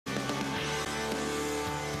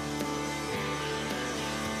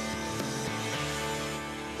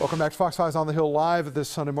Welcome back to Fox 5 on the Hill live this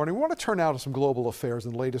Sunday morning. We want to turn now to some global affairs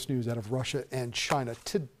and latest news out of Russia and China.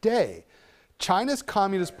 Today, China's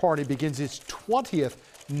Communist Party begins its 20th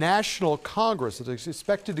National Congress. It is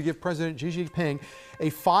expected to give President Xi Jinping a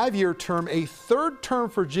 5-year term. A third term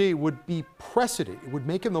for Xi would be precedent. It would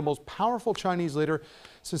make him the most powerful Chinese leader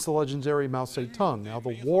since the legendary Mao Zedong. Now,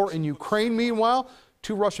 the war in Ukraine, meanwhile,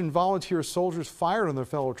 2 Russian volunteer soldiers fired on their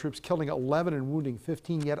fellow troops, killing 11 and wounding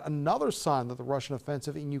 15. Yet another sign that the Russian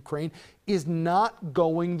offensive in Ukraine is not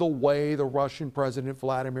going the way the Russian President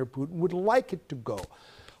Vladimir Putin would like it to go.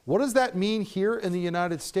 What does that mean here in the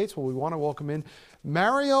United States? Well, we want to welcome in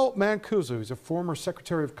Mario Mancuso, who's a former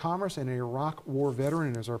Secretary of Commerce and an Iraq War veteran,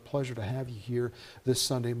 and it's our pleasure to have you here this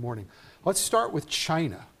Sunday morning. Let's start with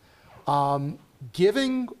China.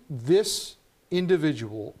 Giving this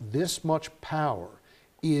individual this much power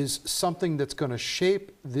is something that's going to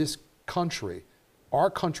shape this country, our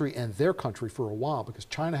country and their country for a while, because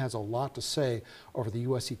China has a lot to say over the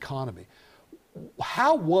U.S. economy.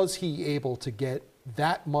 How was he able to get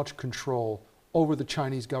that much control over the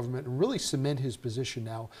Chinese government and really cement his position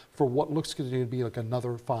now for what looks going to be like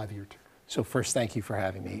another 5-year term? So first, thank you for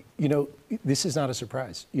having me. You know, this is not a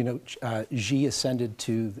surprise. You know, Xi ascended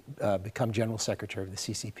to become General Secretary of the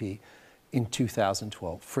CCP in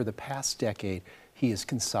 2012. For the past decade, he has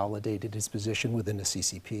consolidated his position within the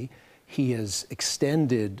CCP. He has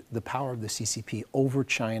extended the power of the CCP over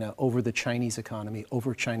China, over the Chinese economy,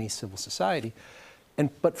 over Chinese civil society.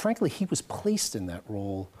 But frankly, he was placed in that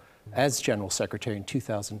role as General Secretary in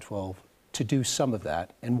 2012 to do some of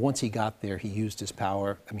that. And once he got there, he used his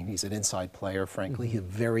power. I mean, he's an inside player, frankly. He's a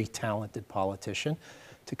very talented politician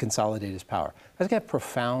to consolidate his power. That's got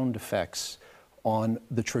profound effects on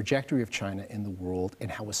the trajectory of China in the world and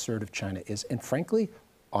how assertive China is, and frankly,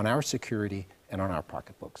 on our security and on our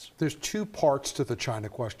pocketbooks. There's 2 parts to the China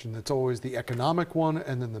question. It's always the economic one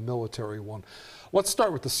and then the military one. Let's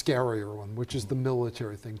start with the scarier one, which is the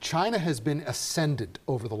military thing. China has been ascendant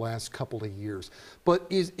over the last couple of years, but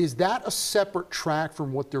is that a separate track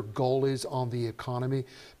from what their goal is on the economy?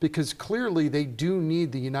 Because clearly they do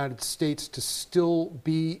need the United States to still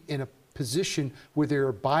be in a position where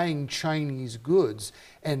they're buying Chinese goods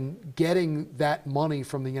and getting that money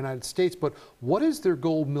from the United States. But what is their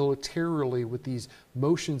goal militarily with these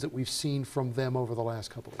motions that we've seen from them over the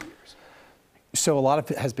last couple of years? So a lot of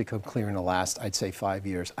it has become clear in the last, I'd say, 5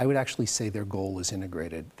 years. I would actually say their goal is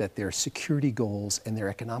integrated, that their security goals and their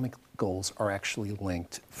economic goals are actually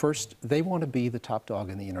linked. First, they want to be the top dog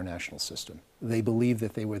in the international system. They believe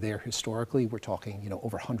that they were there historically. We're talking, you know,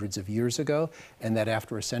 over hundreds of years ago, and that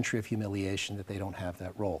after a century of humiliation, that they don't have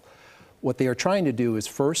that role. What they are trying to do is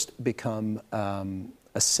first become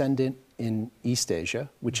ascendant in East Asia,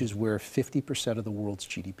 which is where 50% of the world's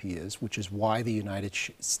GDP is, which is why the United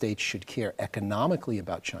States should care economically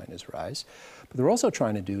about China's rise. But they're also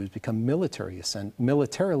trying to do is become militarily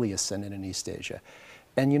ascendant in East Asia.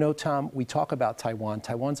 And you know, Tom, we talk about Taiwan.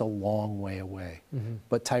 Taiwan's a long way away,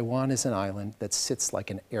 but Taiwan is an island that sits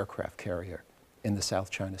like an aircraft carrier in the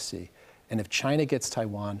South China Sea. And if China gets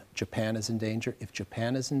Taiwan, Japan is in danger. If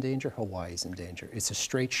Japan is in danger, Hawaii is in danger. It's a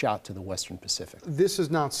straight shot to the Western Pacific. This is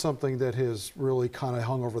not something that has really kind of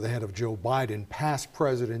hung over the head of Joe Biden. Past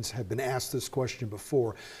presidents have been asked this question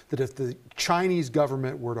before, that if the Chinese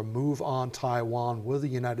government were to move on Taiwan, will the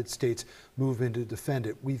United States move in to defend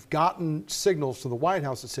it? We've gotten signals from the White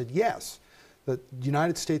House that said yes, that the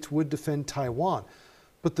United States would defend Taiwan.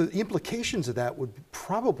 But the implications of that would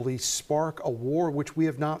probably spark a war which we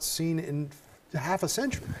have not seen in half a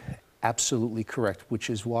century. Absolutely correct, which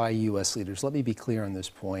is why U.S. leaders, let me be clear on this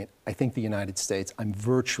point, I think the United States, I'm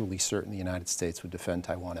virtually certain the United States would defend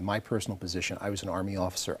Taiwan. In my personal position, I was an Army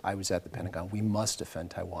officer, I was at the Pentagon, we must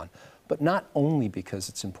defend Taiwan. But not only because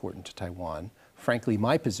it's important to Taiwan. Frankly,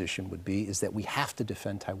 my position would be is that we have to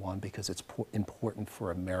defend Taiwan because it's important for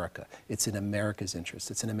America. It's in America's interest.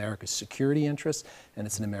 It's in America's security interest, and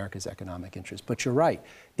it's in America's economic interest. But you're right.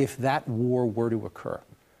 If that war were to occur,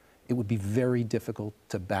 it would be very difficult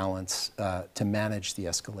to balance, to manage the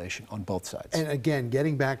escalation on both sides. And again,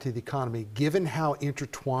 getting back to the economy, given how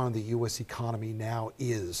intertwined the U.S. economy now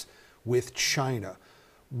is with China,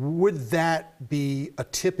 would that be a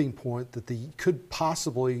tipping point that could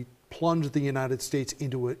possibly plunge the United States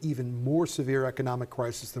into an even more severe economic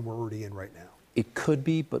crisis than we're already in right now? It could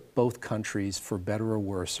be, but both countries, for better or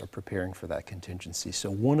worse, are preparing for that contingency. So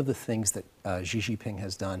one of the things that Xi Jinping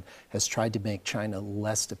has done has tried to make China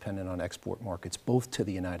less dependent on export markets, both to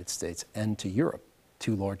the United States and to Europe,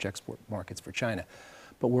 2 large export markets for China.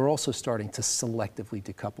 but we're also starting to selectively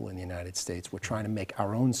decouple in the United States. We're trying to make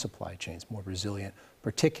our own supply chains more resilient,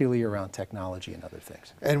 particularly around technology and other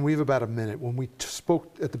things. And we have about a minute. When we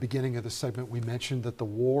spoke at the beginning of the segment, we mentioned that the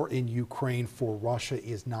war in Ukraine for Russia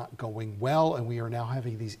is not going well, and we are now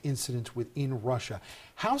having these incidents within Russia.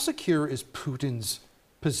 How secure is Putin's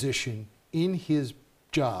position in his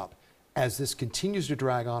job as this continues to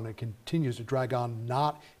drag on and continues to drag on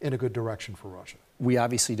not in a good direction for Russia? We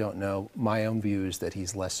obviously don't know. My own view is that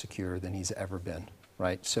he's less secure than he's ever been,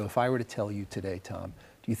 right? So if I were to tell you today, Tom,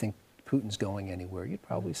 do you think Putin's going anywhere? You'd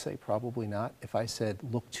probably say probably not. If I said,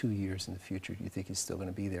 look 2 years in the future, do you think he's still going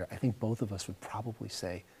to be there? I think both of us would probably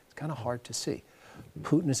say it's kind of hard to see.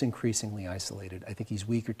 Putin is increasingly isolated. I think he's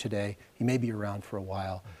weaker today. He may be around for a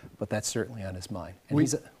while, but that's certainly on his mind. And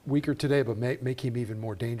he's weaker today, but make him even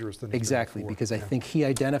more dangerous than exactly, because I think he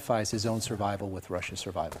identifies his own survival with Russia's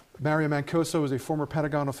survival. Mario Mancuso is a former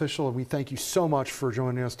Pentagon official, and we thank you so much for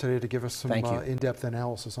joining us today to give us some in-depth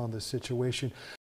analysis on this situation.